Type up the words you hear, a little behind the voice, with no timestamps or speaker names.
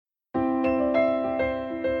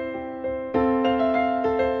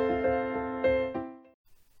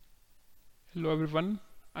Hello everyone,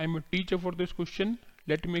 I am a teacher for this question.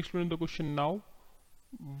 Let me explain the question now.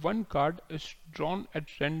 One card is drawn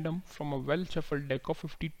at random from a well-shuffled deck of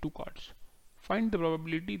 52 cards. Find the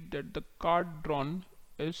probability that the card drawn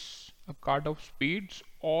is a card of spades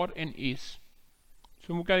or an ace.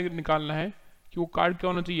 So मुझे क्या निकालना है कि वो card क्या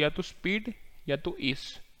होना चाहिए, या तो स्पेड या तो एस.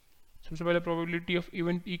 सबसे पहले प्रोबेबिलिटी ऑफ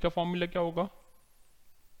इवेंट ई का फॉर्मूला क्या होगा,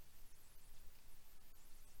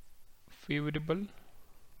 favourable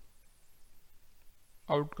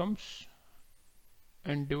outcomes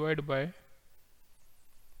and divide by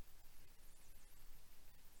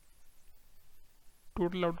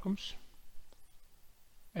total outcomes.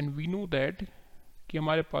 And we know that कि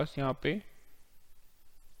हमारे पास यहाँ पे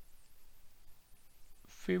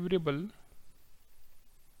फेवरेबल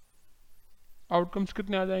आउटकम्स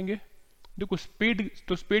कितने आ जाएंगे. देखो स्पेड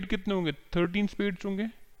तो स्पेड कितने होंगे, 13 स्पेड्स होंगे,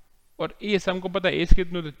 और एस हमको पता है एस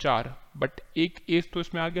कितने होते 4, बट एक एस तो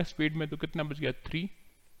इसमें आ गया स्पेड में, तो कितना बच गया 3,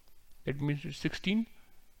 दैट मीन्स 16.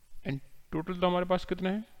 एंड टोटल तो हमारे पास कितना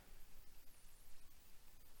है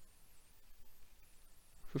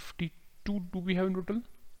 52 do we have in total.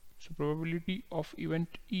 So probability of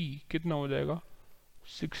event E कितना हो जाएगा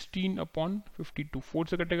 16/52. 4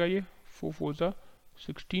 से कटेगा ये, 4 4 ज़ा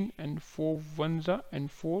 16 एंड 4 1 ज़ा एंड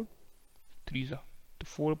 4 3 ज़ा, तो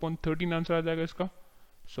 4/13 आंसर आ जाएगा इसका.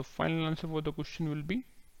 So final answer for the question will be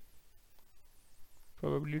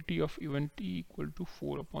probability of event E equal to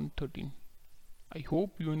 4/13. I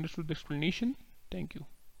hope you understood the explanation. Thank you.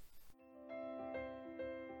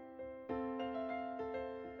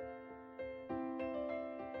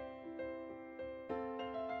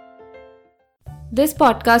 This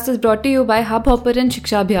podcast is brought to you bye hub hopper and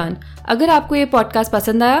शिक्षा अभियान. अगर आपको ये podcast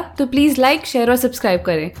पसंद आया तो please like, share और subscribe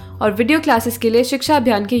करें, और वीडियो क्लासेस के लिए शिक्षा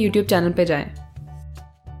अभियान के यूट्यूब चैनल पर जाएं.